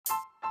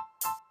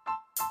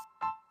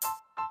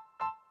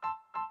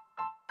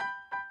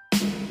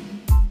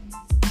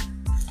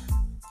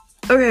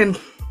Okay.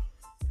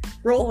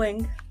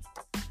 Rolling.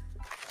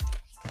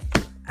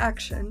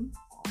 Action.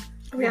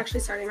 Are we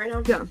actually starting right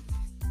now? Yeah.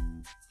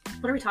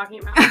 What are we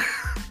talking about?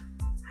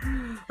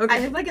 Okay. I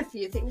have like a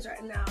few things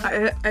written down.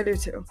 I do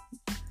too.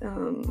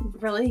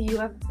 Really? You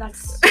have?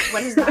 That's...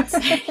 What does that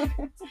say?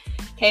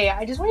 Okay,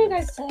 I just want you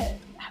guys to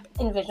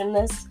envision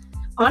this.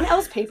 On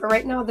Elle's paper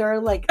right now, there are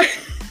like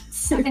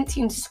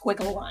 17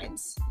 squiggle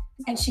lines.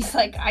 And she's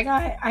like, I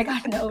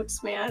got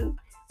notes, man.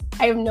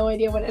 I have no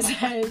idea what it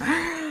says.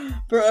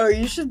 Bro,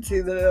 you should see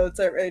the notes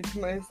I write to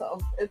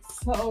myself. It's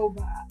so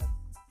bad.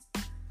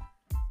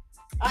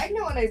 I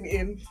know what I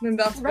mean, and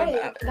that's what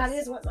matters. That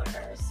is what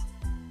matters.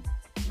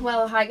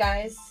 Well, hi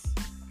guys.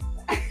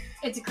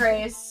 It's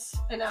Grace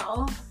and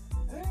Elle.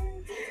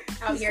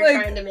 Out here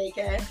trying to make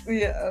it.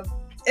 Yeah.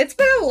 It's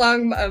been a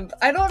long month.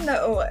 I don't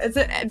know.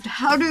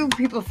 How do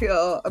people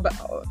feel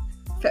about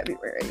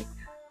February?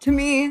 To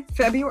me,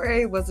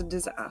 February was a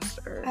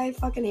disaster. I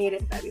fucking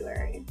hated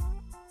February.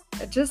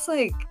 Just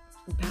like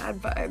bad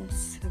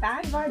vibes.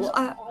 Bad vibes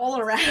all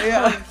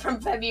around from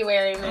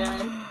February,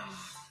 man.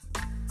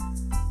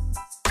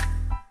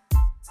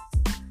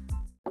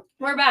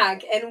 We're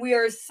back and we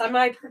are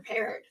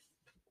semi-prepared,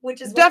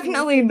 which is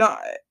definitely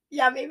not.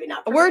 Yeah, maybe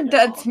not. We're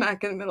dead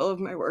smack in the middle of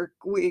my work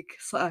week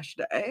 /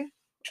 day,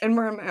 and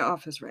we're in my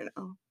office right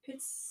now.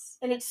 It's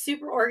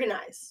super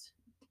organized.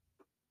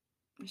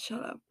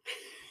 Shut up.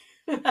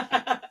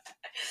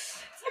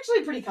 It's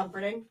actually pretty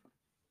comforting.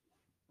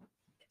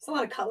 It's a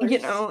lot of colors. You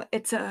know,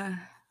 it's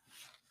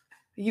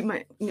you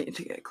might need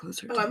to get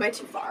closer. Oh, am I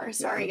too far?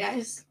 Sorry,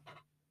 guys.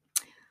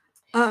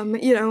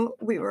 You know,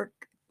 we work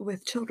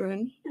with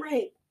children.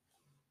 Right.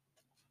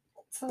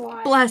 It's a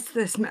lot. Bless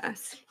this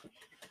mess.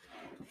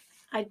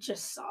 I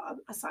just saw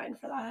a sign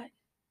for that.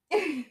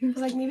 I was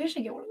like, maybe I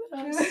should get one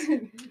of those.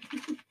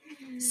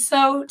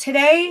 So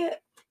today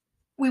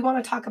we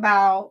want to talk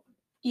about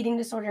eating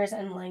disorders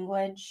and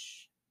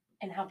language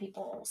and how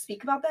people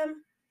speak about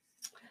them.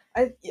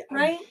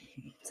 Right?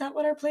 Is that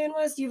what our plan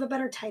was? Do you have a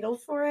better title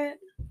for it?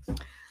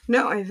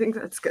 No, I think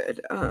that's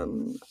good.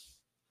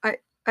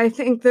 I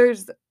think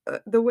there's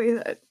the way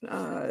that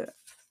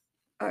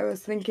I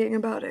was thinking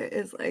about it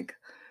is like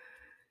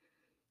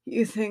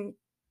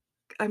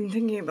I'm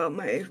thinking about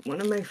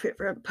one of my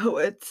favorite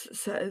poets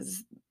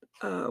says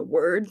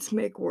words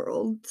make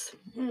worlds.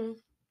 Mm-hmm.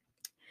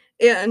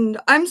 And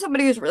I'm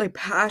somebody who's really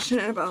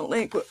passionate about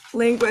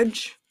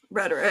language,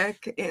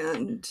 rhetoric,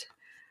 and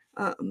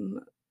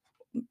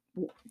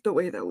the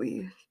way that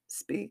we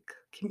speak,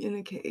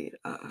 communicate.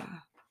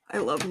 I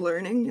love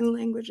learning new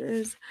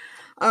languages.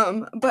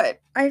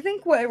 But I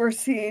think what we're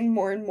seeing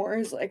more and more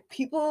is like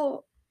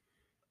people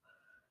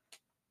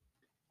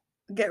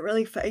get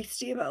really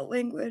feisty about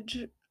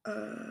language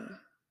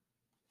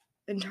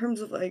in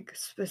terms of like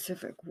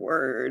specific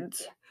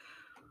words.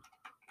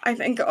 I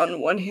think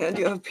on one hand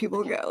you have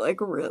people get like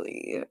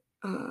really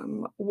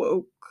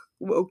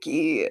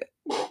wokey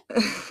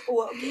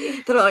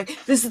that are like,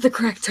 this is the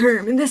correct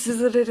term and this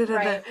is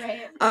right.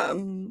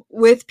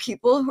 With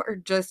people who are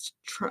just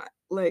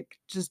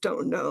just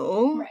don't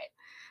know. Right.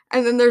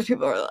 And then there's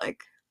people who are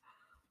like,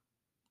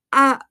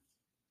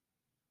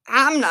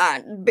 I'm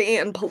not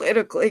being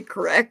politically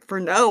correct for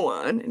no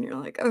one. And you're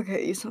like,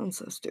 okay, you sound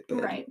so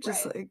stupid. Right.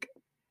 Like,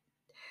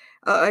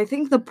 I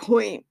think the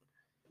point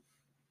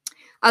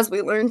as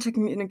we learn to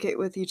communicate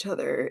with each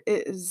other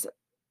is,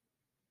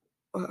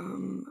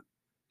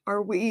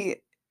 are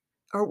we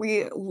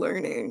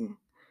learning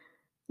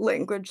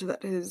language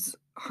that is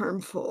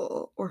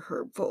harmful or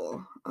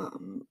hurtful?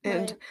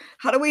 And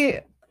how do we,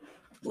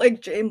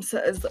 like James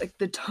says, like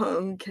the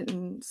tongue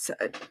can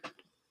set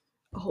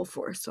a whole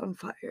forest on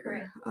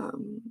fire. Right.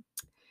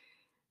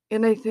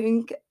 And I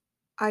think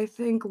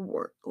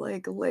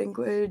like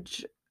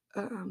language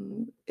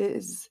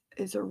is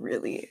a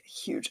really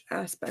huge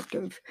aspect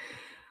of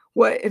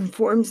what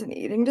informs an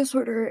eating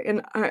disorder.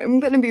 And I'm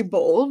gonna be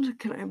bold.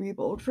 Can I be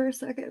bold for a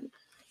second?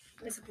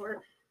 I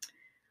support.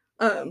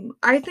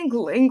 I think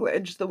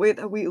language, the way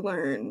that we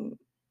learn,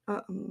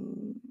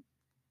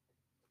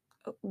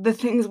 the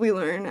things we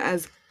learn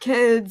as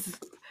kids,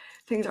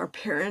 things our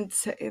parents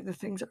say, the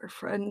things our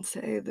friends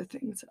say, the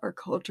things our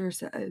culture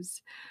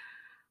says,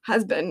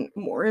 has been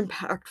more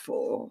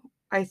impactful,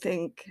 I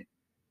think,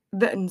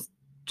 than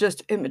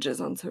just images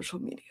on social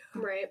media.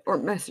 Right. Or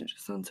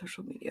messages on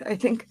social media. I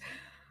think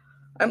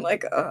I'm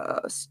like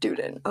a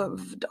student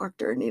of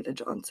Dr. Anita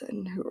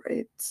Johnson, who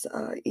writes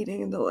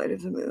Eating in the Light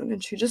of the Moon,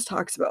 and she just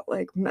talks about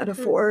like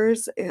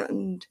metaphors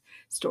and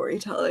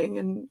storytelling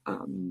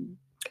and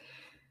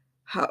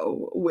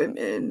how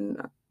women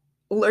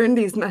learn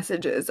these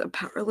messages of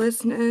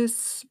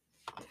powerlessness,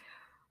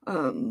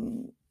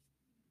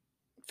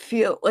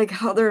 feel like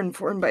how they're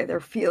informed by their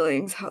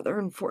feelings, how they're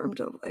informed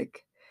of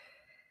like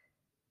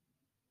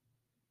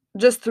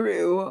just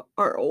through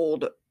our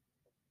old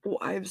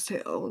wives'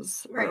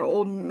 tales, right. Our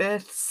old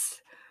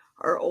myths,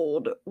 our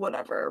old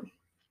whatever.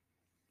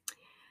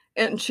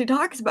 And she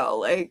talks about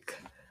like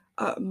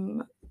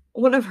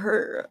one of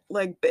her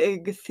like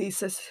big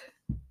thesis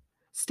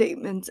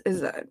statements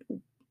is that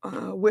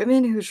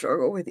women who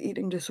struggle with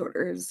eating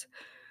disorders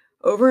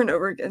over and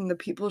over again, the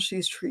people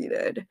she's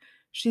treated,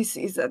 she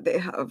sees that they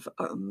have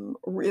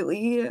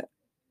really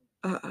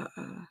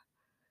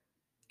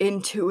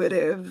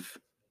intuitive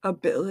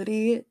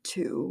ability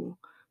to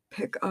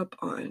pick up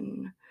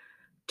on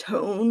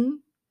tone,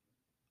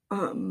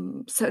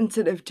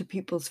 sensitive to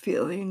people's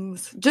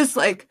feelings, just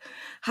like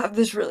have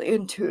this really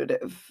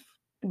intuitive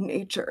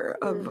nature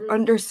of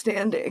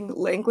understanding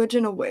language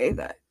in a way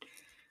that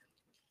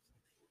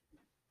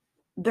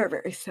they're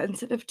very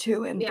sensitive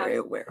to and very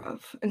aware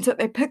of. And so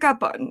they pick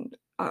up on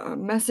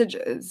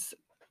messages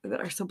that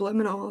are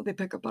subliminal. They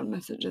pick up on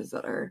messages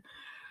that are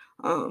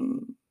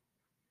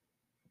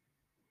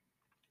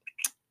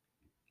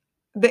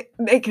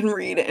they can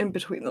read it in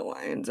between the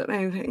lines, and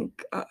I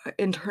think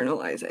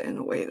internalize it in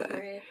a way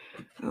that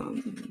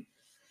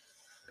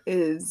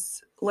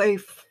is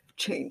life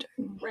changing,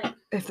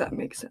 if that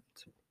makes sense.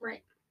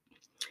 Right.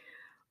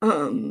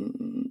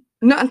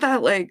 Not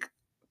that like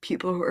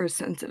people who are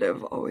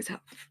sensitive always have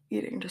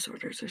eating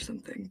disorders or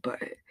something,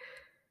 but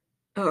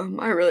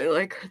I really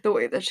like the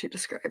way that she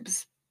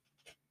describes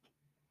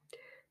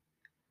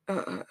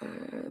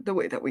the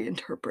way that we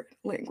interpret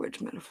language,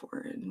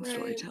 metaphor, and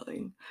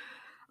storytelling.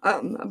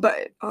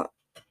 But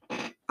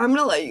I'm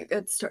gonna let you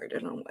get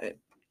started on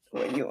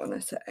what you want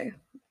to say.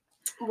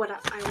 What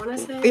I want to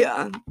say?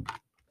 Yeah.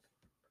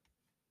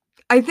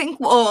 I think,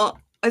 well,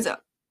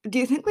 do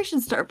you think we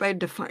should start by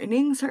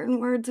defining certain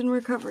words in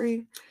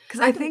recovery?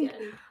 Because I think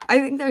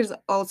there's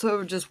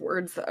also just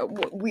words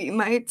that we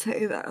might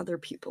say that other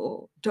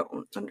people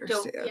don't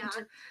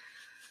understand.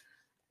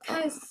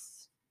 Because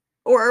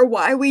or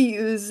why we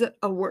use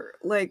a word,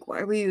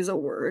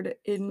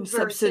 in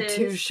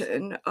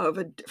substitution of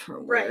a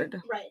different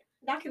word. Right.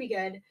 That could be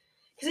good.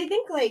 Because I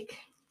think, like,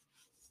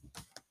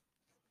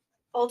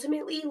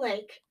 ultimately,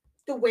 like,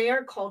 the way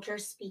our culture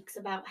speaks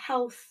about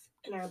health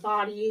and our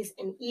bodies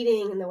and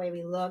eating and the way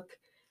we look,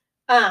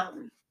 not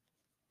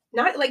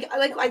like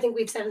I think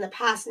we've said in the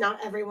past,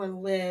 not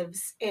everyone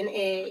lives in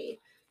a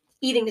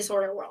eating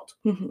disorder world.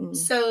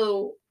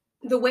 So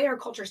the way our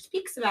culture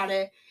speaks about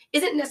it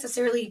isn't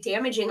necessarily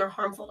damaging or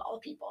harmful to all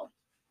people.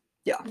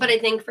 Yeah. But I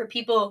think for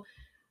people,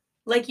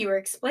 like you were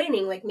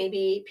explaining, like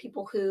maybe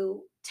people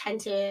who tend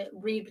to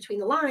read between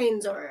the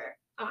lines, or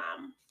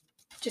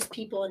just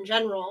people in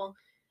general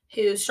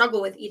who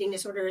struggle with eating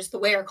disorders, the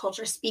way our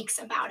culture speaks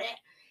about it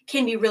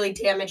can be really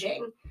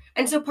damaging.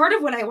 And so part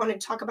of what I wanted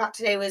to talk about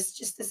today was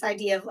just this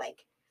idea of,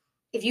 like,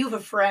 if you have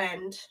a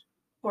friend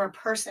or a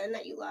person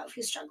that you love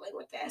who's struggling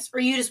with this, or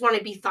you just want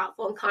to be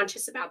thoughtful and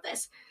conscious about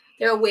this,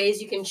 there are ways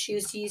you can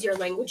choose to use your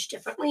language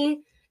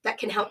differently that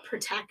can help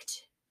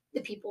protect the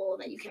people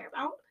that you care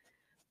about.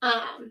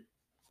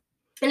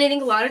 And I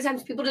think a lot of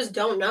times people just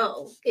don't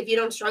know. If you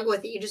don't struggle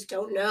with it, you just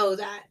don't know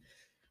that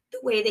the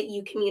way that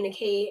you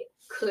communicate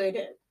could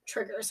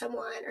trigger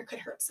someone or could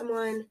hurt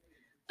someone.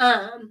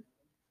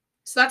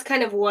 So that's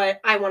kind of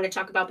what I want to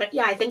talk about. But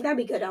yeah, I think that'd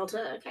be good, Elle,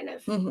 to kind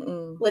of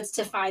let's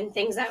define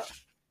things that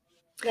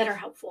are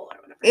helpful or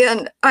whatever.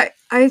 And I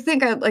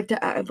think I'd like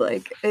to add,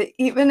 like,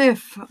 even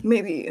if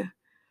maybe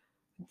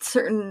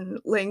certain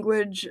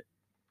language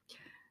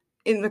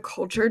in the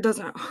culture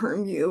doesn't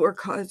harm you or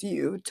cause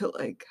you to,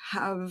 like,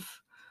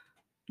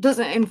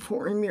 doesn't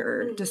inform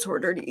your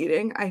disordered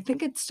eating, I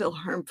think it's still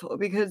harmful,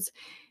 because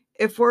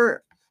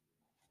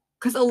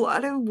because a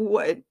lot of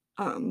what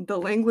the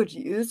language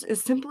used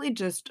is simply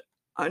just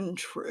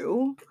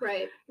untrue.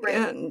 Right.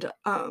 And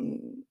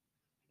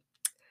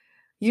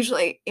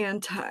usually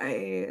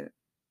anti-women,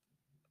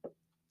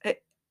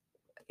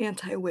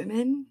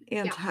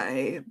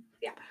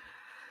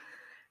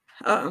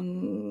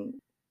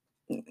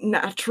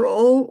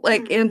 natural,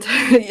 like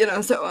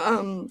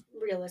so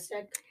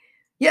realistic.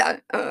 Yeah,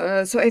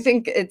 so I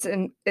think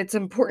it's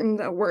important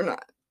that we're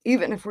not,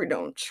 even if we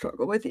don't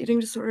struggle with eating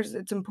disorders,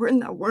 it's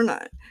important that we're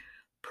not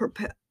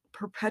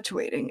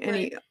perpetuating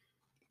any,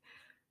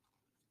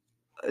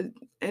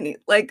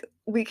 like,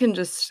 we can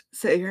just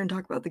sit here and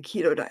talk about the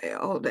keto diet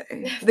all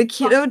day. The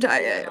keto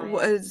diet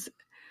was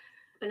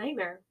a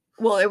nightmare.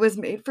 Well, it was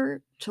made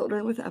for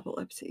children with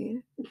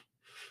epilepsy.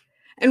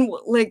 And,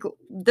 like,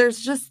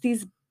 there's just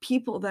these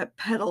people that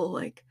peddle,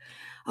 like,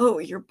 oh,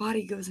 your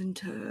body goes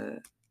into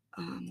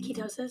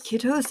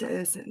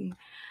ketosis, and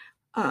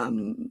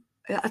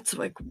that's,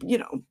 like,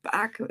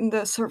 back in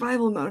the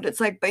survival mode. It's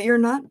like, but you're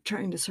not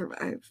trying to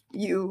survive.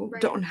 You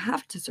don't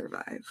have to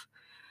survive.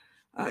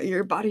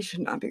 Your body should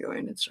not be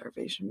going in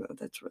starvation mode.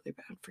 That's really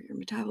bad for your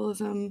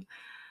metabolism.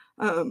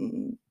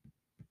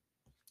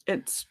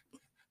 It's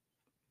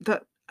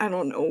that, I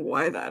don't know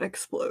why that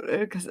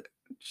exploded, because it's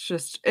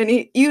just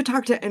you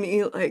talk to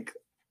any, like,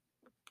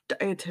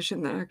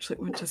 dietitian that actually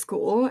went to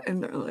school,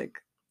 and they're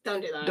like,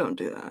 don't do that. Don't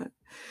do that.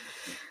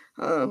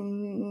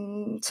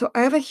 So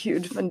I have a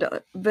huge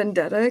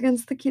vendetta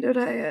against the keto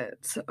diet.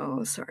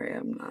 So sorry,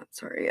 I'm not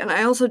sorry. And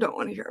I also don't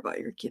want to hear about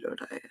your keto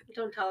diet.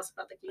 Don't tell us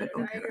about the keto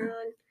diet you're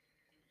on.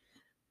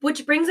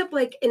 Which brings up,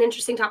 like, an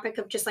interesting topic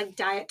of just, like,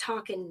 diet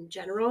talk in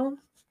general.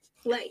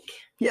 Like,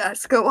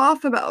 yes, go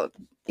off about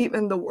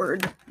even the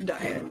word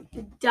diet.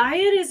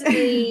 Diet is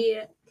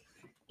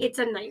it's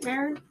a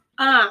nightmare.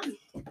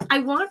 I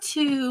want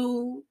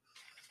to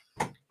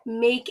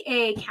make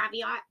a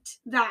caveat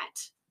that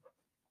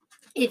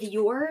if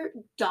your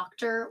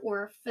doctor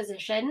or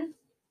physician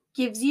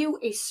gives you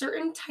a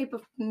certain type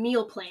of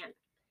meal plan,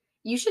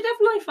 you should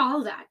definitely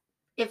follow that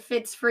if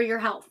it's for your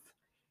health.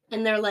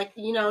 And they're like,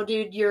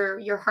 dude,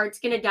 your heart's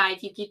gonna die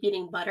if you keep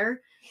eating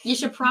butter. You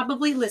should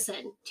probably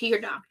listen to your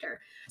doctor.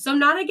 So I'm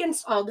not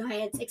against all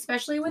diets,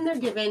 especially when they're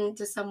given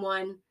to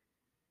someone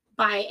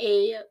by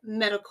a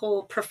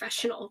medical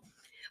professional.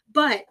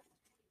 But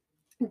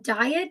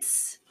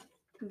diets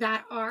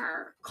that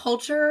our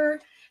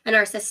culture and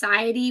our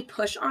society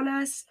push on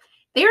us,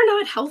 they are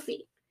not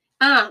healthy.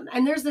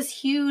 And there's this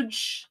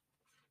huge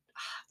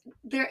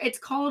it's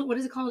called, what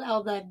is it called?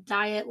 The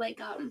diet, like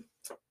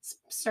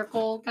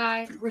circle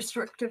guy.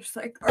 Restrictive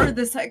cycle, or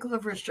the cycle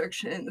of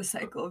restriction, the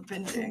cycle of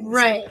binging,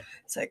 right?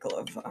 Cycle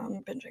of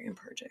binging and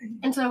purging.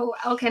 And so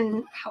Elle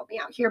can help me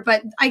out here,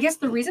 but I guess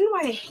the reason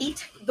why I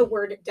hate the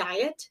word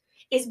diet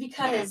is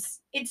because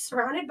it's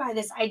surrounded by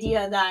this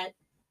idea that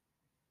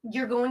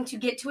you're going to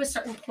get to a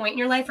certain point in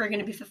your life where you're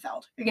going to be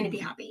fulfilled. You're going to be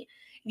happy.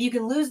 If you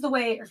can lose the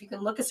weight or if you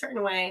can look a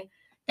certain way,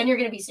 then you're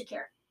going to be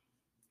secure.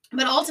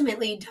 But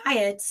ultimately,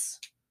 diets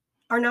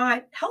are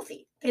not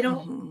healthy. They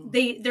don't.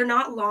 They're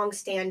not long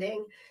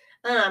standing,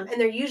 and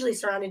they're usually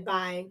surrounded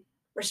by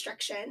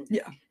restriction.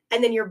 Yeah.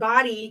 And then your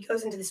body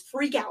goes into this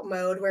freak out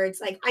mode where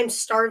it's like, I'm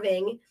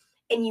starving,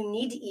 and you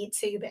need to eat,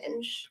 so you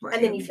binge, right.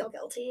 And then you feel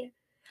guilty,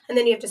 and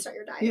then you have to start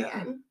your diet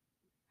again.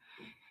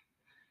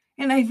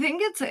 And I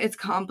think it's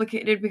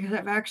complicated because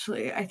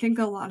I think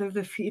a lot of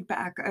the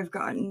feedback I've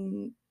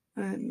gotten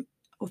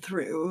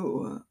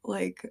through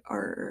like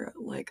our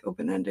like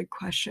open-ended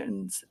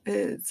questions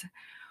is,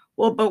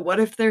 well, but what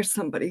if there's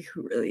somebody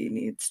who really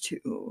needs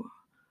to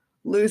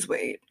lose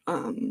weight?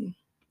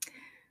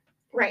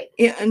 Right.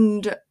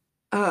 And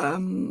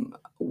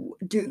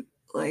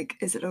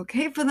is it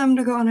okay for them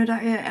to go on a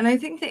diet? And I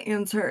think the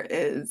answer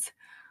is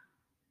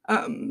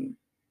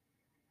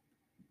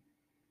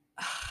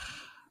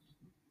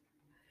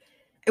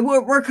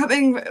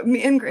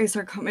me and Grace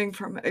are coming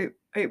from a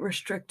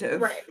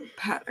restrictive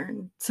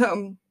pattern.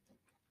 So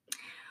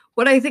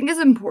what I think is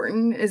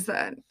important is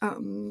that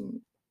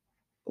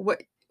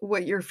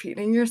what you're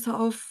feeding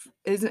yourself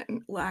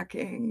isn't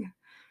lacking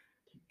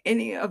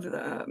any of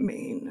the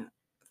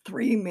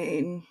three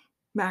main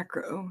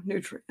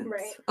macronutrients,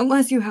 right.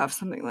 Unless you have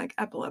something like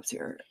epilepsy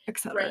or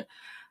etc. Right.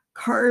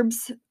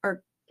 Carbs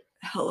are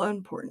hella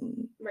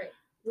important. Right.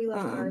 We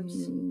love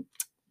carbs.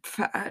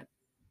 Fat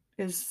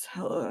is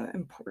hella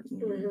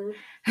important.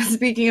 Mm-hmm.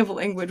 Speaking of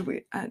language,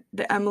 we at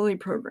the Emily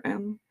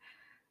program,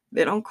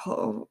 they don't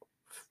call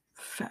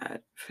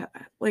fat.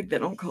 Like they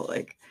don't call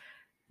like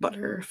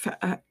butter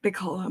fat. They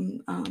call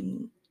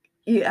them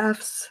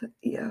EFs.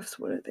 EFs.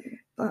 What are they?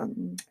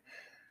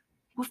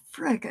 Well,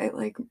 frick, I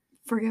like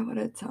forget what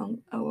it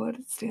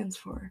stands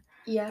for.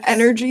 Yes.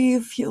 Energy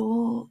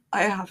fuel.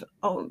 I'll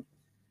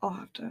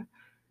have to.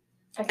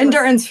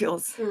 Endurance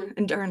fuels.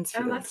 Endurance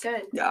fuels. Oh, that's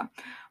good. Yeah.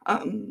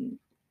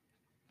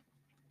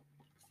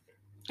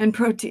 And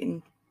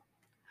protein.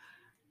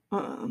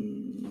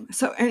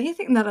 So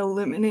anything that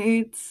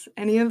eliminates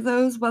any of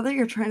those, whether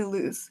you're trying to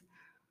lose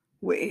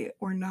weight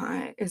or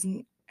not,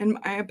 isn't, in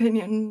my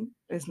opinion,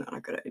 is not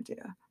a good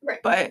idea. Right.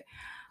 But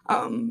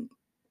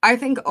I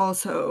think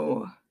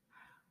also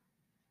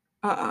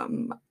a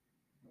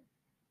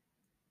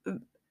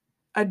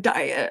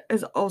diet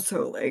is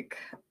also like,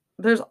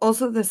 there's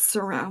also this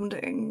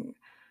surrounding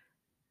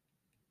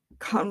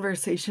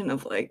conversation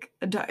of like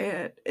a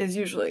diet is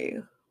usually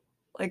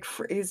like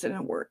phrased in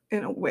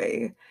a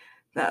way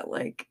that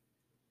like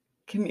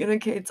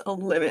communicates a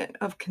limit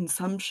of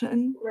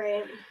consumption,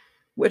 right?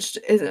 Which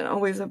isn't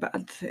always a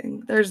bad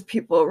thing. There's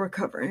people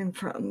recovering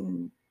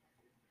from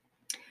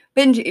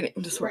binge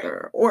eating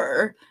disorder,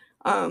 right,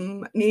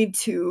 or need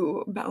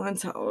to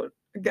balance out,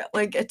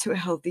 get to a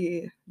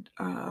healthy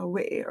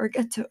weight, or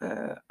get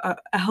to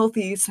a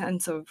healthy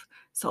sense of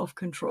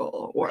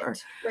self-control, or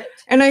right.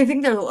 And I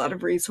think there's a lot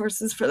of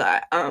resources for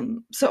that.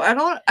 So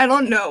I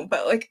don't know,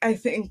 but like I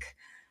think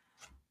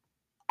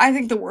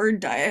the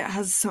word diet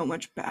has so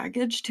much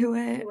baggage to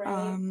it.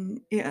 Right.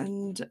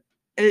 And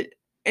it,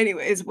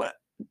 anyways, what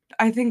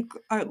I think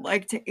I'd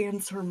like to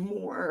answer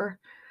more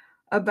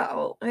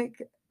about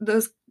like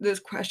those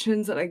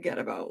questions that I get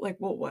about like,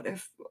 well, what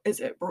if, is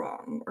it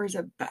wrong or is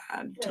it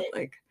bad to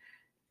like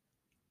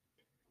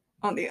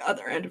on the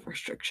other end of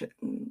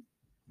restriction?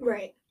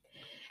 Right.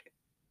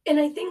 And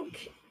I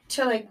think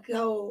to like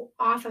go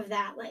off of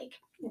that, like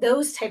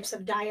those types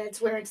of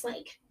diets where it's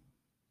like,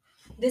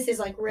 this is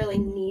like really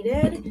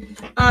needed.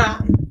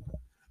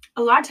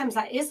 A lot of times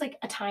that is like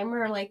a time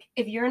where like,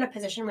 if you're in a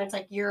position where it's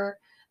like your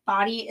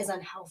body is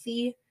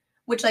unhealthy,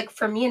 which like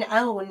for me and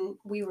Elle, when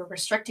we were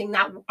restricting,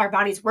 that our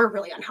bodies were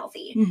really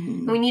unhealthy,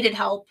 and we needed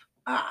help.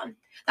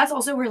 That's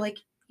also where like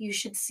you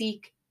should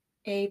seek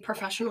a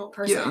professional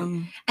person,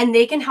 Yeah. and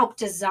they can help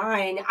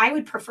design. I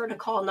would prefer to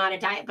call not a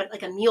diet, but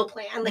like a meal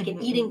plan, like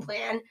an eating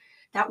plan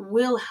that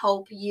will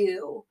help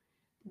you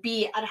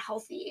be at a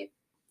healthy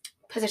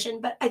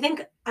position. But I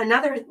think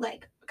another,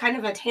 like, kind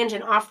of a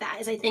tangent off that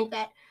is I think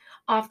that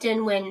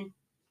often when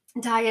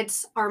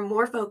diets are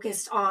more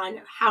focused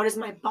on how does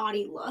my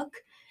body look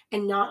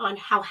and not on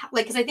how,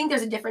 like, because I think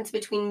there's a difference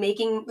between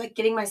making, like,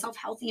 getting myself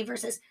healthy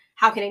versus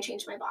how can I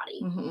change my body.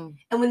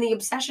 And when the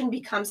obsession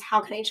becomes how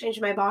can I change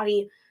my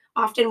body,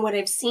 often what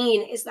I've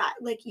seen is that,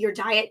 like, your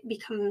diet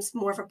becomes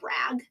more of a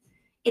brag.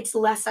 It's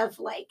less of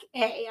like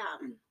a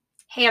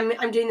hey,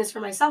 I'm doing this for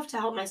myself to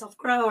help myself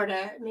grow or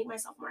to make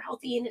myself more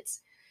healthy, and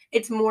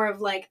it's more of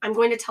like I'm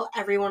going to tell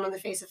everyone on the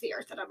face of the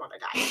earth that I'm on a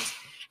diet.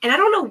 And I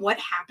don't know what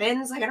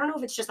happens. Like, I don't know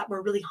if it's just that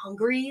we're really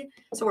hungry,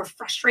 so we're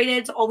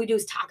frustrated, so all we do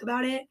is talk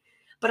about it.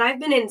 But I've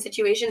been in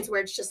situations where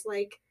it's just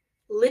like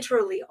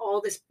literally all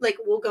this, like,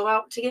 we'll go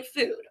out to get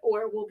food,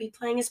 or we'll be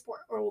playing a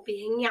sport, or we'll be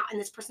hanging out, and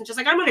this person's just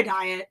like, I'm on a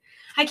diet,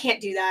 I can't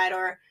do that,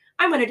 or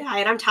I'm on a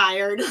diet, I'm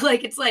tired.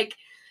 Like, it's like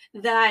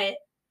that.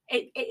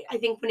 I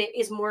think when it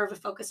is more of a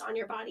focus on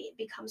your body, it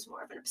becomes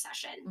more of an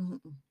obsession,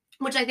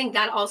 which I think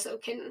that also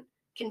can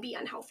be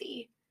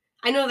unhealthy.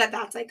 I know that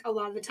that's like a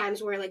lot of the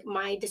times where like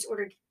my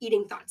disordered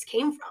eating thoughts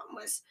came from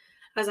was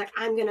I was like,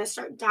 I'm gonna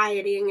start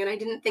dieting, and I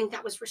didn't think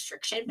that was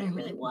restriction, but it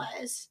really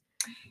was.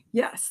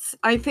 Yes,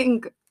 I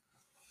think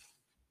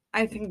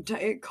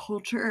diet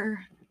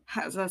culture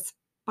has us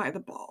by the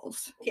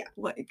balls. Yeah.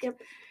 Like, Yep.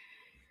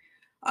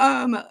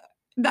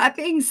 That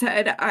being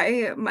said,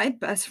 my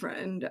best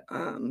friend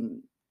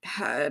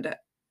had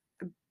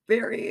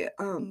very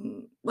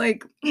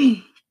like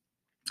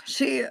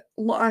she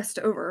lost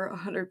over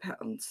 100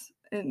 pounds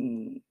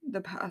in the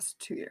past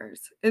 2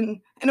 years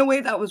in a way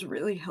that was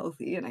really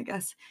healthy, and I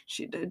guess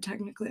she did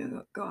technically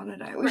go on a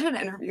diet. We should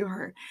interview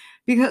her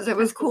because it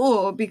was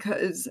cool,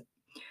 because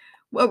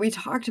what we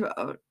talked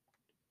about,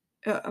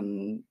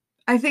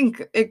 I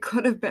think it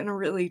could have been a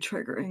really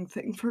triggering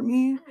thing for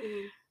me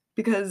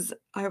because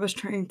I was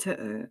trying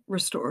to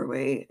restore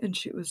weight and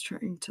she was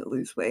trying to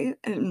lose weight.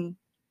 And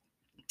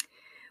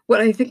what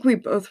I think we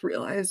both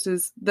realized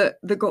is that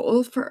the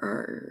goal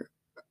for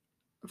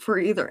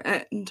either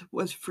end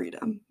was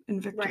freedom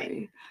and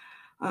victory.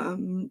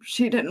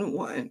 She didn't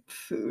want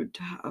food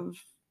to have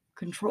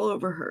control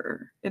over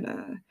her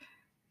in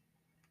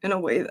a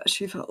way that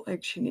she felt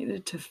like she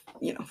needed to,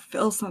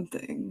 fill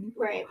something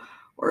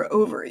or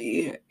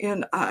overeat.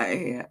 And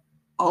I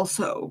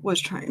also was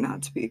trying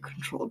not to be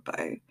controlled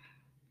by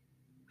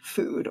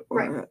food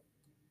or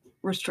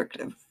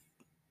restrictive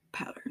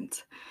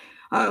patterns.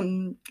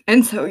 And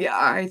so, yeah,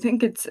 I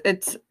think it's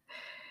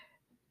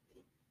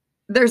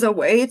there's a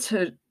way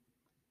to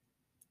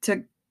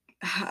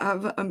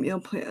have a meal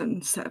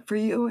plan set for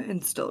you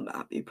and still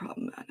not be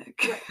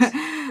problematic.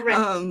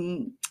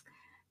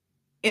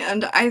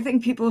 And I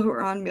think people who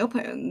are on meal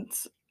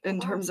plans in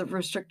terms of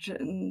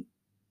restriction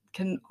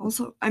can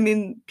also, I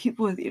mean,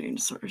 people with eating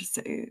disorders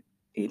say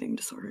eating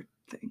disorder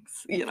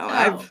things.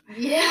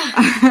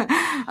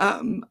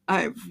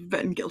 I've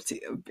been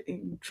guilty of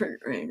being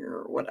triggering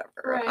or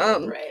whatever.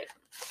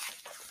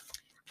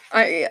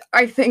 I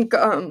think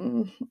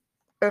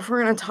if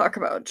we're gonna talk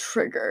about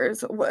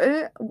triggers,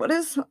 what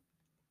was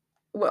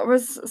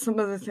some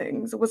of the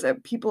things? Was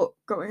it people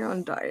going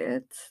on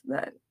diets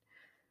that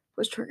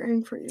was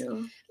triggering for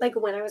you? Like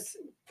when I was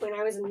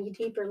knee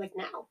deep, or like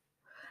now?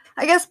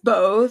 I guess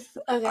both.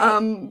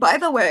 Okay. By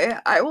the way,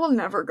 I will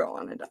never go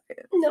on a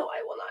diet. No,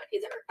 I will not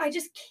either. I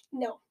just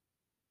no.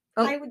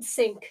 I would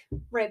sink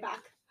right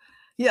back.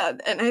 Yeah,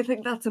 and I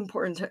think that's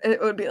important.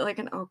 It would be like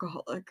an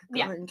alcoholic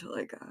going to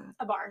like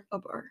a bar. A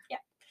bar. Yeah.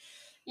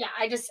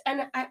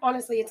 I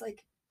honestly, it's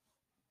like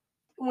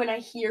when I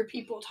hear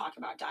people talk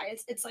about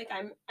diets, it's like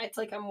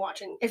I'm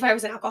watching, if I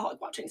was an alcoholic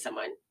watching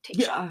someone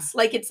take shots.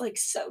 Like, it's like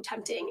so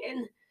tempting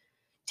and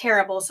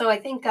terrible. So I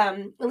think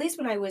at least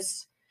when I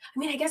was, I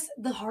mean, I guess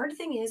the hard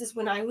thing is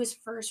when I was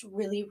first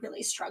really,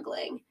 really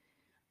struggling,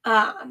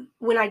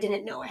 when I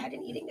didn't know I had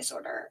an eating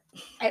disorder,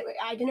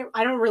 I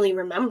don't really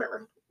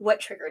remember what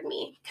triggered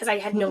me because I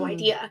had no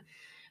idea.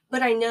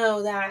 But I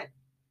know that,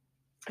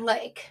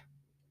 like,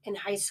 in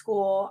high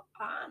school,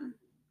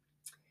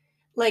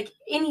 like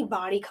any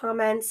body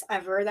comments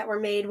ever that were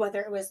made, whether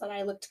it was that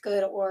I looked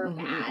good or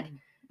bad,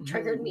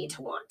 triggered me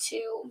to want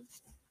to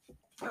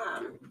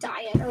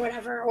diet or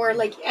whatever. Or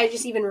like, I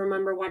just even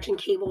remember watching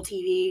cable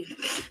TV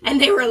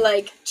and they were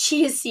like,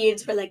 chia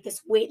seeds were like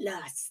this weight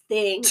loss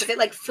thing because it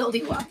like filled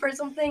you up or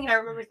something. And I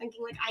remember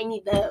thinking like, I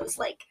need those,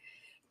 like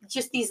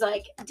just these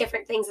like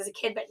different things as a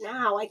kid. But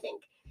now I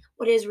think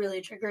what is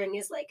really triggering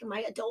is like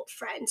my adult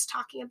friends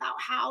talking about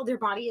how their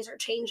bodies are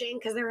changing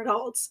because they're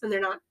adults and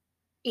they're not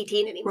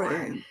 18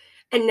 anymore.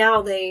 And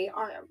now they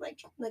are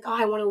like, oh,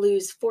 I want to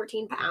lose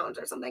 14 pounds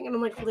or something. And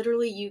I'm like,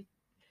 literally, you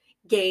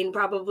gain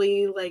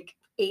probably like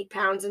 8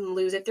 pounds and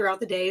lose it throughout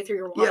the day through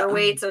your water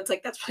weight. So it's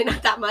like, that's probably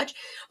not that much.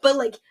 But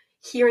like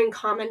hearing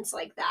comments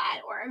like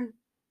that, or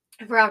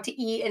if we're out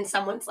to eat and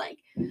someone's like,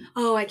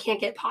 oh, I can't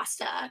get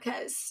pasta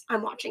because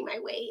I'm watching my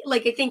weight.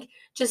 Like, I think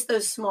just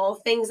those small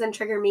things then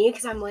trigger me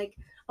because I'm like,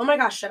 oh my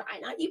gosh, should I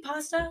not eat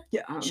pasta?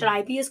 Yeah. Should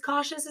I be as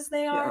cautious as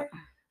they are?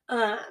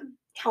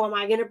 How am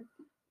I going to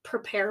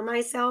prepare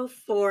myself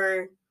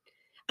for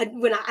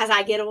as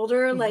I get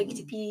older, like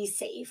to be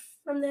safe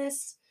from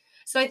this?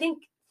 So I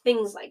think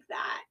things like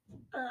that.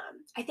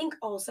 I think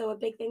also a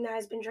big thing that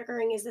has been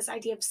triggering is this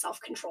idea of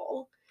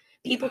self-control.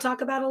 People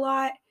talk about a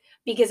lot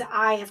because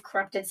I have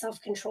corrupted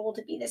self-control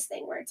to be this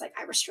thing where it's like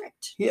I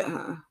restrict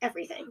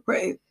everything.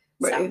 Right.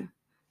 So.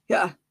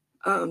 Yeah.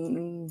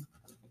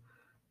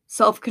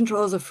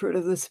 Self-control is a fruit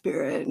of the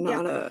spirit,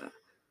 not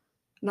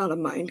a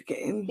mind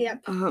game.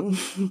 Yep.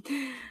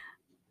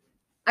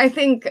 I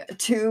think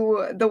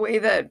too, the way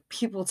that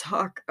people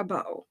talk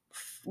about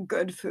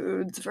good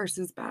foods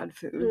versus bad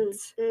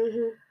foods.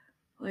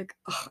 Like,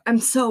 I'm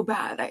so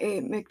bad I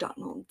ate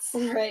McDonald's.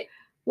 Right.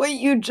 What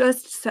you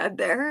just said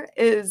there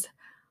is,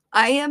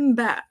 I am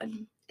bad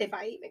if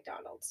I eat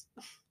McDonald's.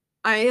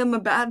 I am a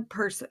bad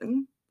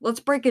person. Let's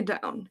break it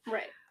down.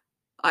 Right.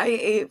 I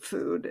ate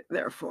food,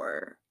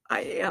 therefore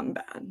I am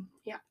bad.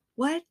 Yeah.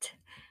 What?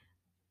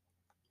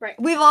 Right.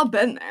 We've all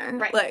been there.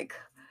 Right. Like,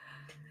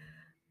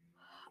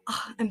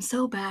 I'm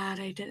so bad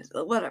I did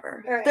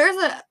whatever. Right. There's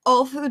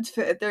all foods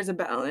fit, there's a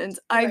balance.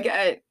 I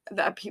get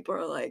that people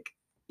are like,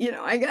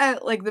 I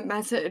get like the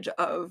message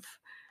of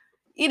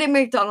eating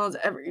McDonald's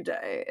every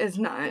day is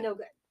not no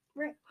good.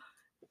 Right.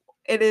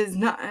 It is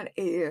not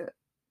a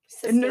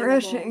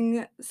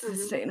nourishing,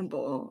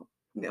 sustainable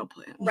meal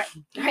plan. Right.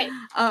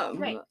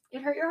 Right.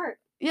 It hurt your heart.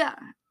 Yeah.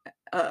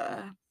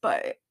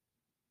 But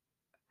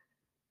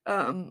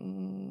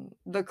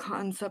the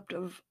concept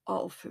of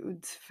all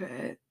foods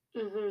fit,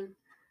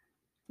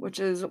 which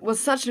was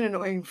such an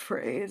annoying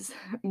phrase,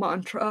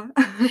 mantra.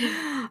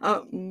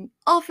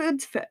 All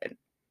foods fit.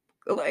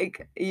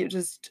 Like,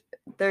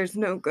 there's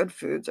no good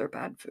foods or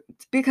bad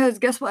foods. Because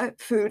guess what?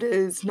 Food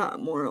is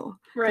not moral.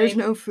 Right. There's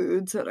no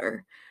foods that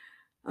are,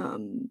 a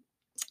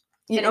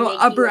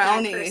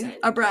brownie.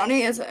 A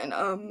brownie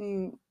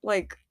isn't,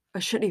 like, a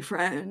shitty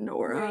friend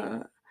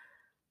or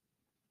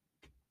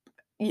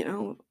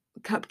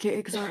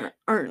cupcakes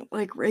aren't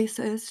like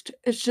racist.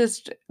 It's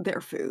just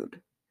their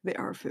food. They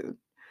are food.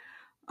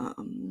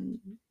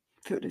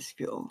 Food is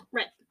fuel.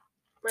 Right.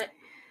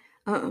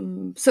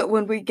 So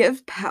when we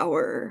give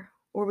power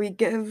or we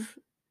give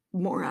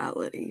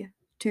morality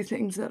to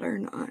things that are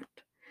not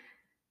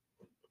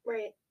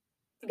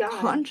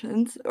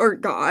conscience or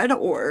God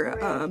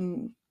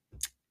or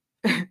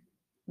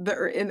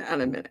they're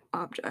inanimate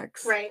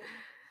objects. Right.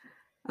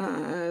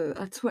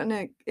 That's when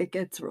it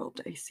gets real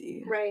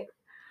dicey. Right.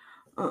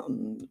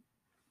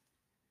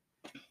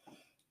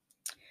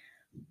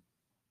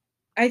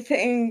 I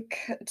think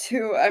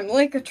too, I'm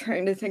like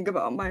trying to think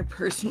about my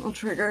personal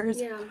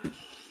triggers. Yeah.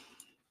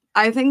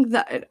 I think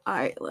that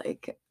I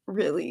like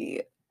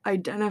really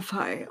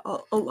identify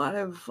a lot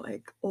of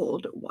like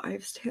old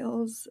wives'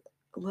 tales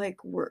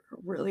like were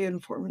really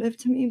informative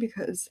to me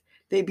because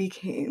they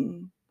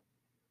became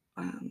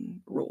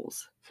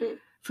rules, food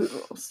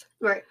rules.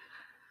 Right.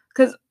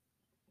 Because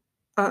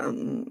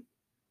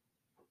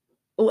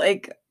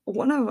like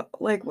one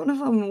of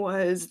them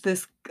was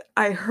this.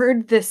 I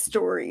heard this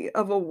story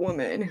of a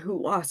woman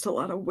who lost a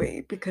lot of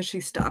weight because she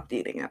stopped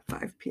eating at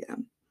 5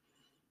 p.m.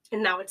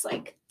 And now it's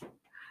like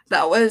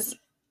that was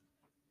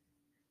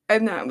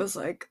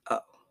like, oh,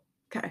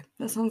 okay,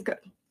 that sounds good.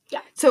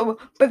 Yeah. So,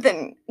 but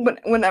then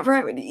whenever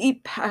I would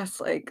eat past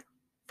like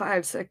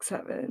 5, 6,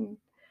 7,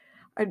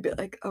 I'd be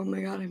like, oh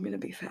my God, I'm gonna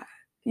be fat.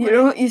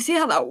 You see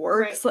how that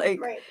works? Right.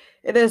 Like,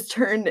 it has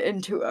turned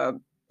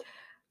into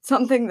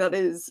something that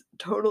is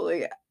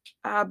totally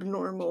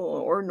abnormal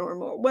or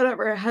normal,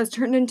 whatever. It has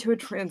turned into a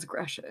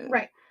transgression.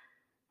 Right.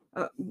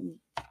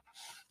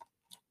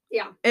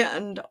 Yeah.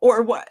 And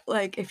or what?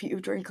 Like if you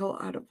drink a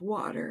lot of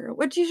water,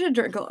 which you should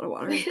drink a lot of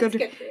water. It's good.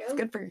 Good for you. It's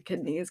good for your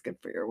kidneys. Good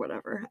for your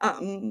whatever.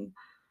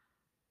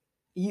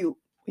 You'll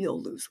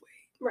lose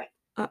weight.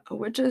 Right.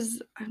 Which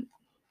is I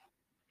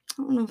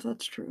don't know if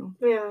that's true.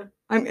 Yeah.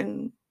 I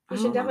mean, you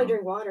should definitely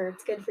drink water.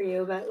 It's good for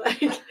you, but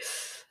like.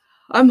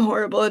 I'm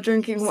horrible at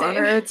drinking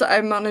water.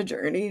 I'm on a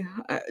journey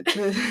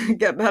to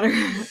get better.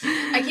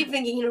 I keep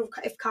thinking,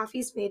 if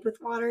coffee's made with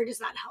water, does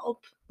that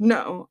help?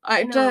 No,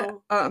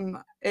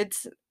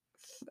 it's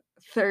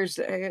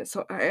Thursday,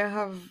 so I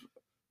have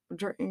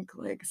drank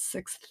like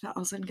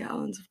 6,000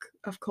 gallons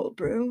of cold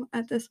brew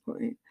at this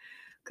point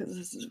because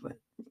this is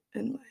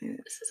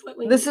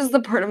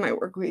the part of my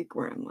work week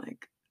where I'm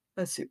like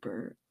a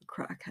super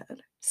crackhead.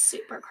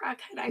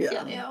 I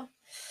feel you.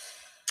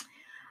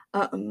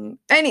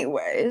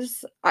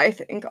 Anyways, I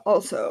think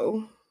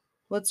also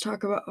let's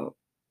talk about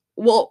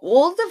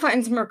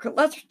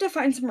let's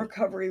define some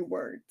recovery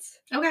words.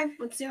 Okay,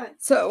 let's do it.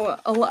 So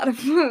a lot of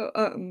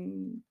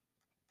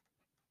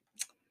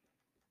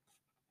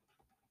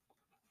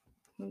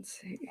let's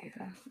see.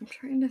 I'm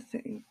trying to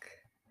think.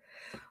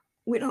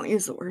 We don't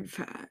use the word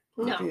fat,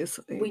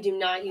 obviously. No, we do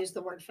not use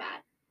the word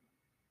fat.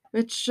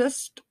 It's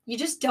just you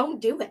just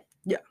don't do it.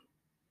 Yeah.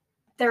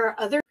 There are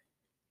other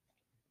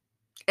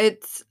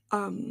it's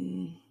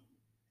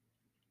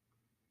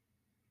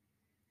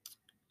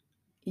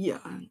yeah,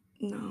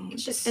 no,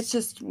 It's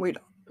just we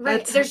don't.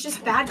 right. There's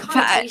just bad Fat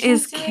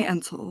connotations is to it.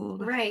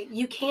 canceled. Right.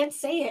 You can't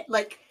say it.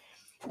 Like,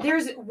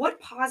 what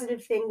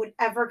positive thing would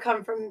ever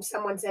come from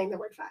someone saying the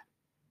word fat?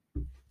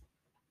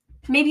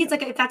 Maybe it's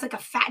like if that's like a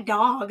fat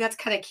dog, that's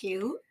kind of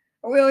cute.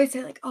 We always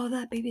say like, "Oh,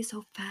 that baby's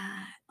so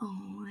fat.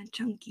 Oh, and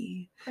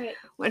chunky." Right.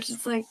 Which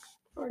is like,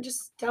 or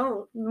just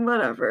don't.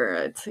 Whatever.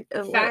 It's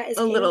like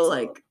a little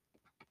like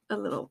a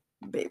little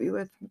baby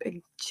with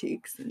big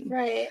cheeks, and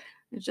right.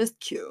 It's just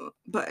cute.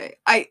 But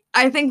I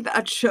think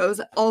that shows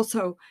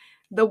also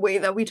the way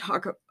that we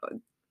talk.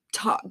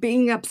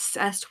 Being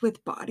obsessed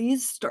with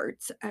bodies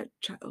starts at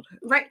childhood.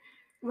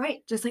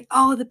 Right. Just like,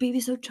 oh, the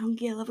baby's so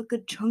chunky. I love a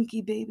good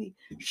chunky baby.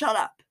 Shut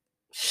up.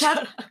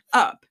 Shut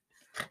up.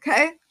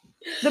 Okay?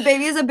 The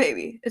baby is a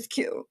baby. It's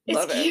cute.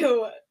 Love it's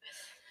cute.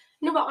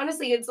 No, but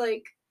honestly, it's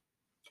like,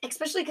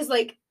 especially because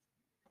like,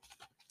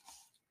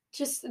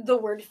 just the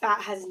word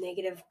fat has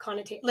negative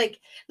connotation. Like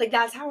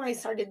that's how I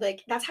started.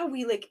 Like that's how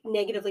we like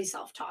negatively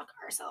self-talk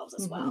ourselves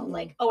as well.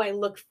 Like, oh, I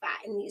look fat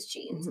in these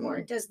jeans,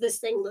 or does this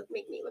thing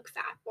make me look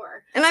fat?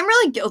 Or and I'm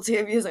really guilty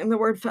of using the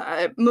word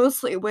fat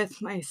mostly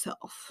with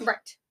myself. Right.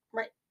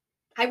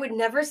 I would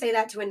never say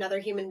that to another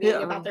human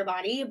being about their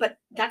body, but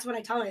that's what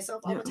I tell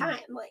myself all the time.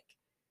 Like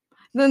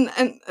then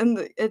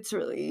and it's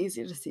really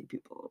easy to see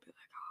people be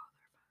like, oh,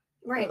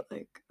 they're fat. Right.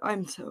 Like,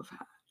 I'm so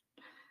fat.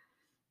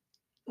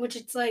 Which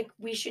it's like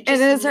we should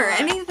just. And is there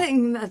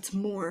anything that's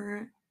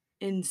more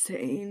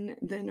insane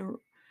than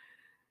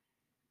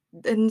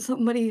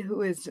somebody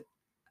who is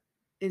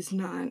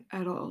not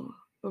at all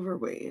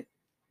overweight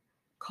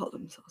call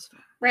themselves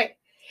fat? Right.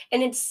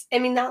 And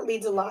that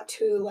leads a lot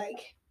to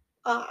like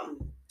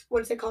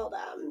what's it called?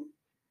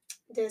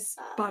 This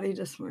body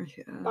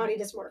dysmorphia.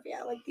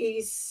 Like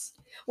these,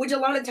 which a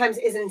lot of times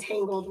is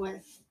entangled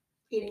with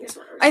eating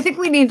disorders. I think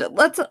we need to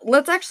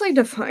let's actually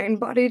define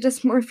body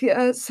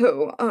dysmorphia.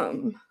 So a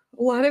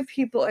lot of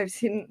people, I've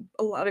seen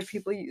a lot of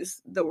people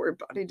use the word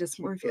body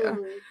dysmorphia.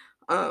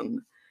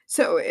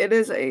 So it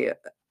is an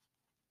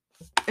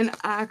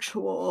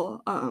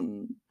actual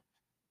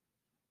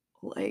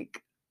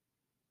like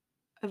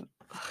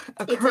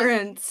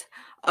occurrence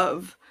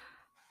of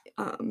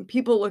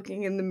people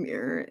looking in the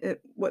mirror at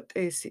what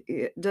they see.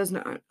 It does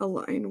not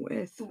align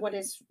with what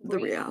is the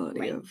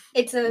reality of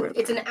it's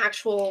an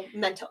actual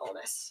mental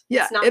illness.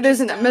 Yeah, it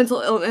is a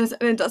mental illness,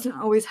 and it doesn't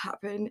always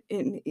happen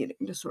in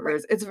eating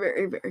disorders. It's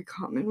very, very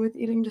common with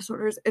eating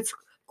disorders. It's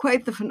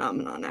quite the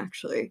phenomenon,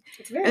 actually.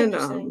 It's very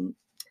interesting.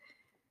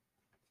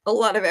 A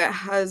lot of it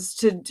has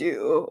to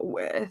do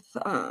with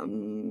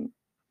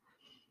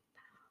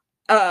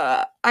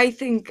I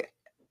think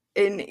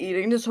in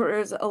eating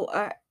disorders,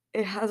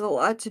 it has a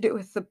lot to do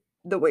with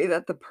the way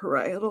that the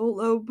parietal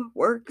lobe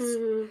works.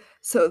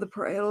 So the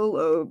parietal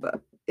lobe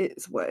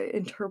is what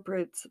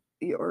interprets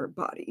your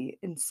body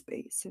in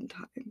space and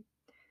time.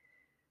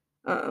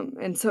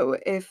 And so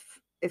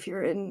if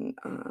you're in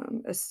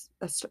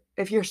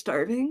if you're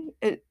starving,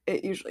 it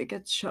usually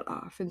gets shut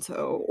off, and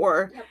so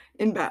or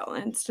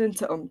imbalanced. And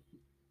so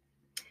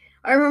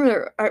I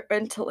remember I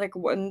went to like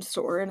one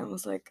store, and I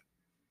was like,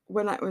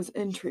 when I was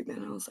in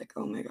treatment, I was like,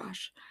 oh my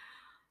gosh,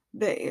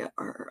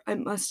 I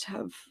must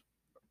have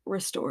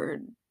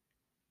restored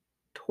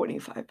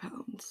 25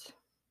 pounds.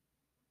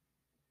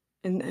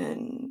 And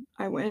then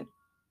I went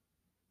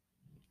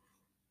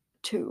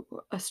to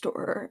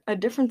a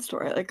different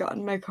store. I like got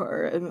in my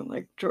car and then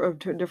like drove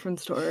to a different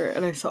store,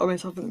 and I saw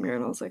myself in the mirror,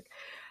 and I was like,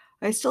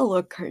 I still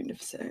look kind of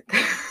sick.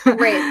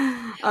 Right.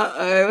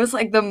 It was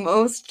like the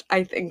most,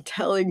 I think,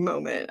 telling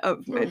moment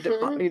of my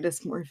body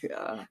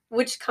dysmorphia.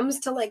 Which comes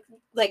to like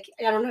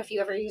I don't know if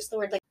you ever use the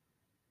word like.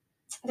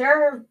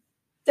 There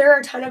are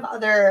a ton of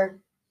other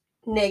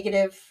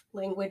negative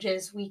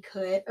languages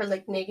or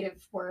like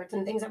negative words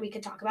and things that we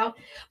could talk about,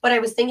 but I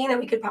was thinking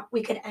that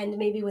we could end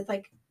maybe with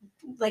like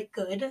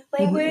good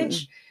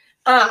language.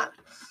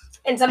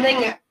 And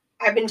something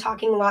I've been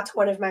talking a lot to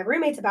one of my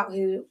roommates about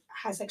who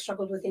has like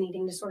struggled with an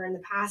eating disorder in the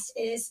past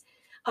is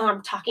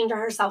talking to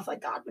herself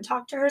like God would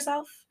talk to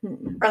herself,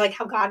 or like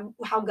how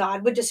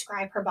God would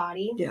describe her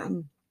body.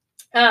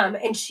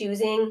 And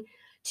choosing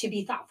to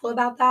be thoughtful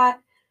about that.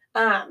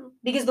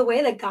 Because the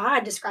way that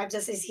God describes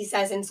us is he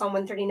says in Psalm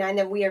 139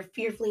 that we are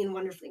fearfully and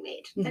wonderfully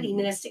made, that he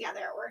knit us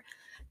together, or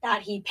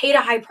that he paid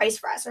a high price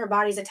for us, our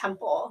body's a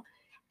temple.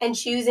 And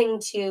choosing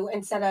to,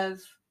 instead of,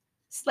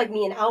 like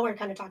me and Elle were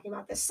kind of talking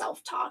about this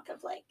self-talk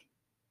of like,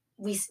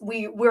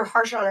 we're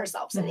harsher on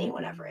ourselves than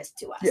anyone ever is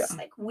to us.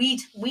 Like we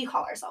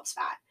call ourselves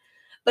fat,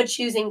 but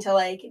choosing to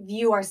like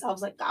view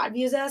ourselves like God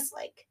views us,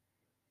 like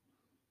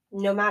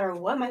no matter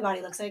what my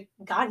body looks like,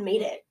 God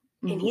made it.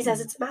 And he says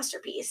it's a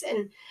masterpiece.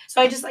 And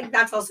so I just like,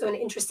 that's also an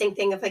interesting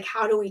thing of like,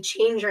 how do we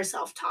change our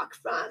self-talk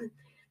from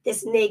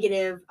this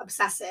negative,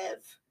 obsessive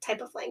type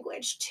of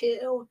language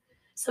to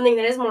something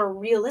that is more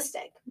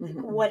realistic,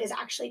 what is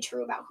actually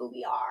true about who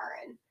we are.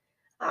 And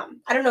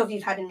I don't know if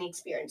you've had any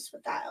experience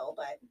with that, Elle,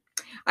 but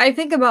I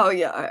think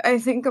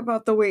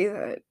about the way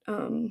that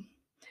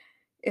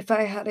if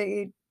I had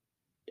a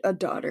a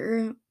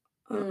daughter,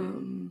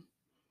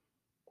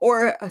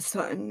 or a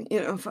son,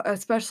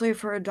 especially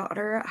for a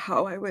daughter,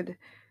 how I would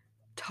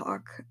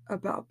talk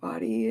about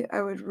body. I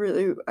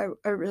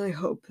really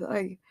hope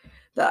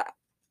that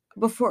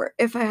before,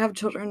 if I have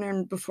children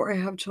and before I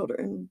have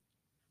children,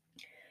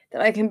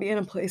 that I can be in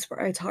a place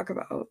where I talk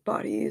about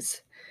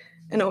bodies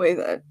in a way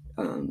that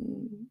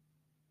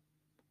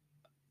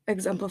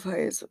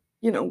exemplifies,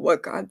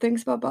 what God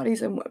thinks about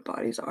bodies and what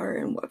bodies are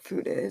and what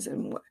food is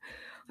and what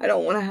I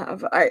don't want to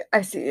have.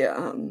 I see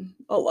a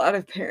lot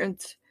of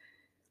parents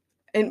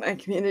in my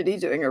community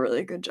doing a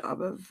really good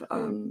job of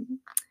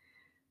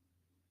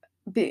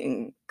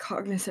being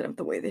cognizant of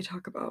the way they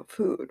talk about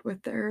food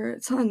with their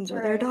sons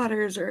or their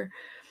daughters, or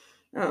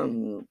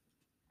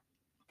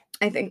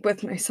I think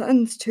with my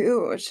sons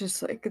too, it's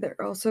just like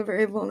they're also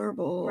very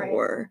vulnerable,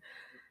 or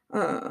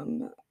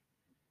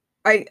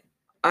I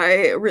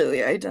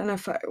really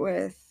identify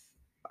with,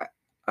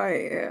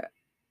 I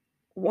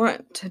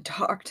want to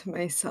talk to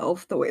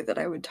myself the way that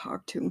I would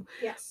talk to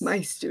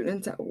my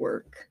students at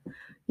work.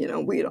 They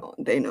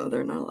know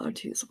they're not allowed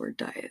to use the word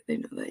diet. They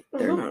know that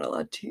they're not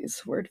allowed to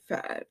use the word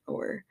fat,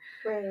 or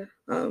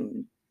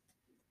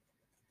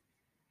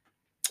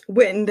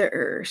when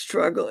they're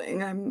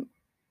struggling,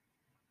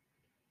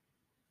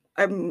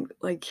 I'm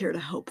like here to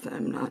help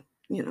them, not,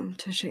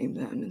 to shame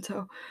them. And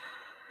so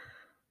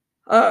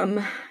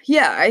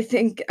yeah, I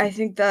think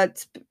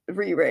that's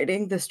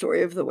rewriting the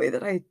story of the way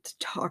that I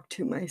talk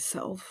to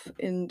myself,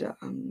 and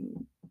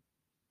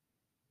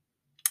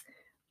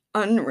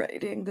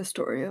unwriting the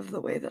story of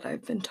the way that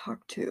I've been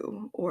talked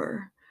to,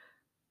 or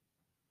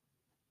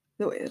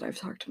the way that I've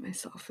talked to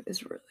myself,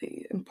 is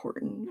really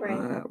important.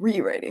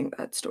 Rewriting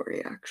that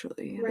story,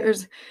 actually.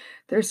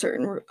 There's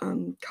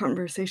certain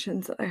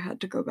conversations that I had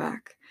to go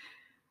back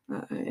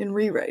and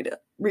rewrite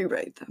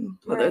them,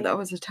 whether that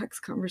was a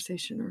text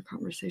conversation or a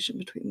conversation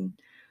between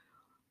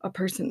a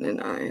person and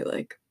I.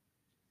 Like,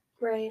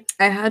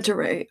 I had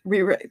to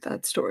rewrite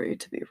that story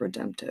to be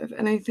redemptive,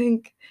 and I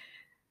think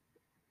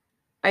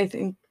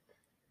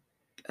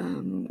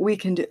we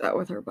can do that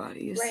with our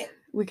bodies.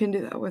 We can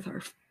do that with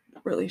our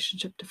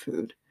relationship to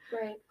food.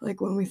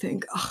 Like when we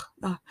think,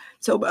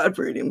 so bad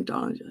for eating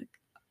McDonald's, you're like,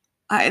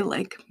 I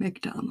like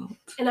McDonald's.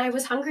 And I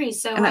was hungry,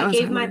 so I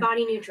gave my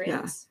body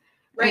nutrients.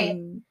 Yeah.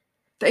 And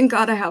thank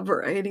God I have a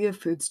variety of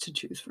foods to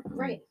choose from.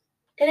 And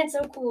it's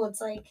so cool.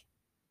 It's like,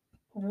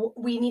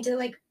 we need to,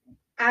 like,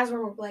 as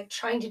we're like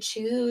trying to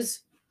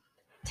choose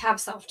to have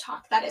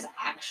self-talk that is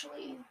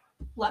actually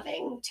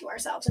loving to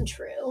ourselves and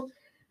true,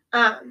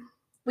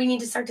 we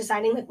need to start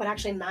deciding like what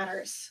actually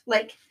matters.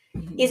 Like,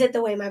 is it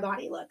the way my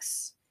body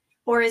looks,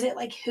 or is it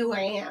like who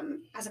I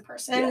am as a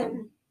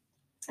person?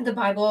 And the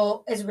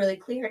Bible is really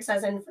clear. It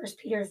says in 1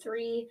 Peter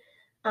 3,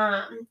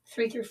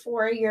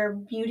 3-4, your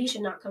beauty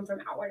should not come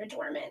from outward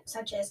adornment,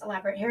 such as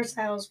elaborate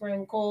hairstyles,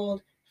 wearing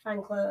gold,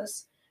 fine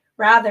clothes.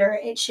 Rather,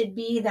 it should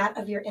be that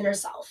of your inner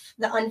self,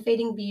 the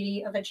unfading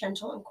beauty of a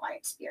gentle and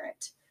quiet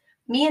spirit.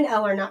 Me and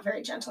Elle are not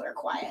very gentle or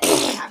quiet,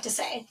 I have to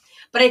say.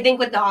 But I think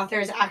what the author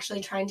is actually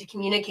trying to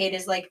communicate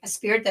is like a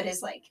spirit that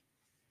is like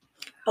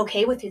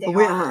okay with who they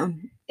are,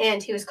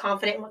 and who is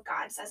confident in what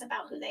God says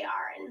about who they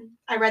are. And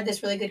I read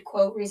this really good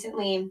quote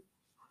recently.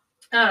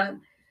 I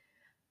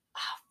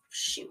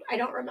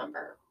don't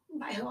remember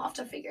by who. I'll have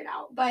to figure it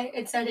out. But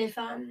it said,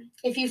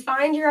 if you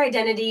find your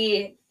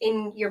identity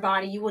in your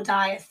body, you will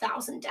die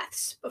 1,000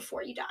 deaths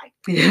before you die.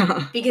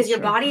 Yeah. Because your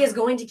body is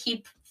going to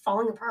keep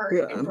falling apart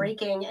and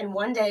breaking. And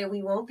one day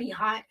we won't be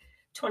hot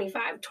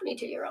 25,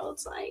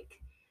 22-year-olds. Like,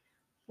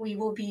 we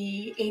will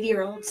be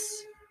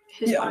 80-year-olds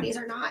whose bodies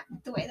are not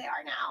the way they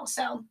are now.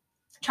 So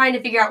trying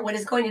to figure out what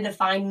is going to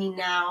define me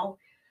now,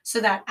 so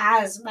that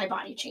as my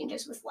body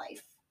changes with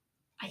life,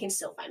 I can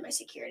still find my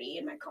security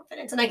and my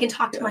confidence, and I can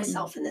talk to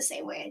myself in the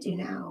same way I do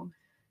now,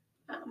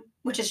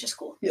 which is just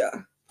cool.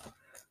 Yeah.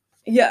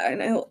 Yeah,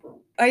 and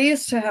I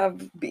used to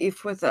have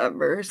beef with that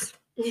verse.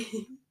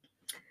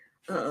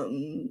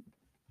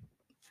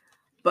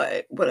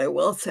 But what I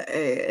will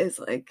say is,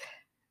 like,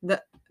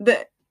 the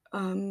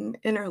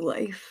inner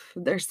life,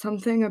 there's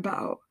something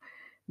about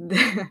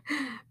the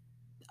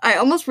I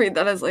almost read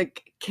that as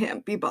like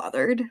can't be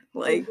bothered.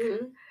 Like,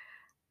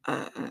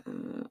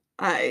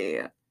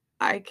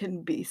 I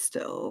can be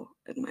still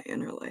in my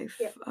inner life.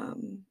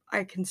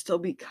 I can still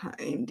be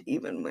kind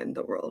even when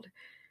the world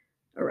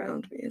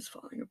around me is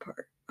falling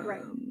apart.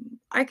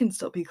 I can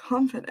still be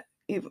confident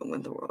even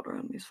when the world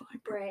around me is falling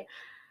apart.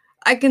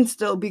 I can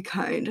still be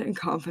kind and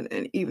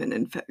confident even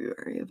in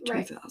February of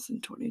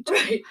 2022.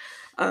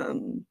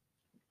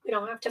 We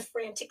don't have to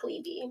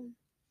frantically be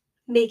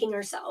making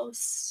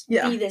ourselves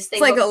be this thing.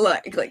 It's like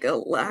a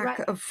lack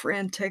of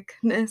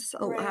franticness,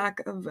 a lack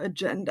of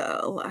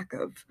agenda, a lack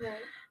of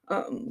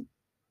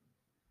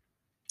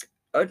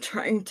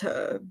trying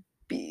to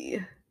be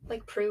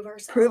like prove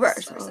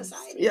ourselves for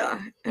society.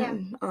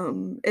 And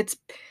it's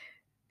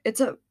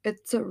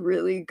a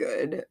really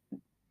good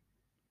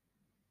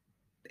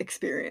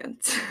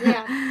experience.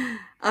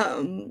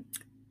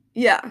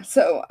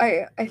 So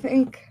I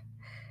think,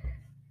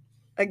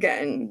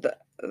 again,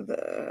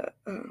 the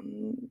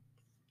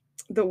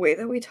the way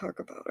that we talk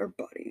about our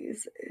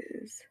bodies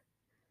is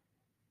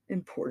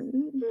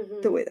important.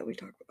 Mhm. The way that we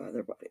talk about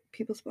other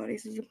people's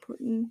bodies is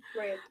important.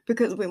 Right.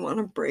 Because we want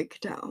to break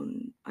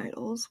down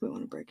idols. We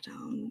want to break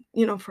down,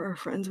 for our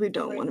friends, we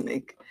don't Right. want to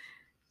make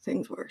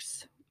things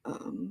worse.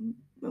 And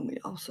we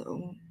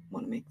also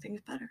want to make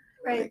things better.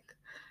 Right.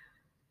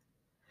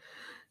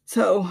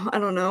 So, I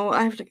don't know.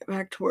 I have to get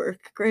back to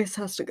work. Grace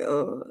has to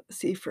go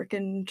see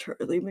frickin'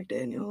 Charlie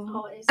McDaniel.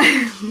 Always.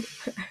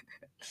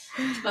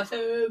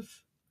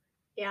 Tough.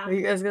 Yeah. Are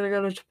you guys gonna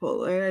go to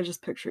Chipotle? I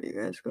just picture you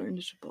guys going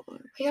to Chipotle.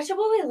 We got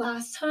Chipotle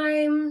last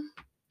time.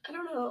 I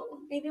don't know.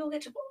 Maybe we'll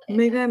get Chipotle.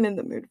 Maybe I'm in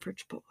the mood for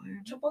Chipotle.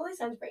 Chipotle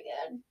sounds pretty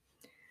good.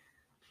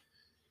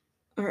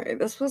 Alright,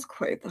 this was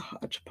quite the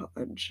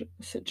hodgepodge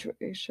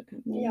situation.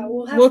 Yeah,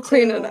 we'll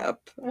clean it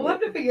up. We'll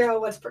have to figure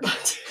out what's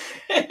productive.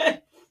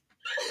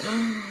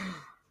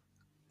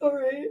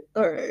 Alright.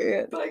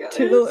 Alright. Bye, guys.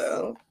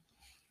 Toodaloo.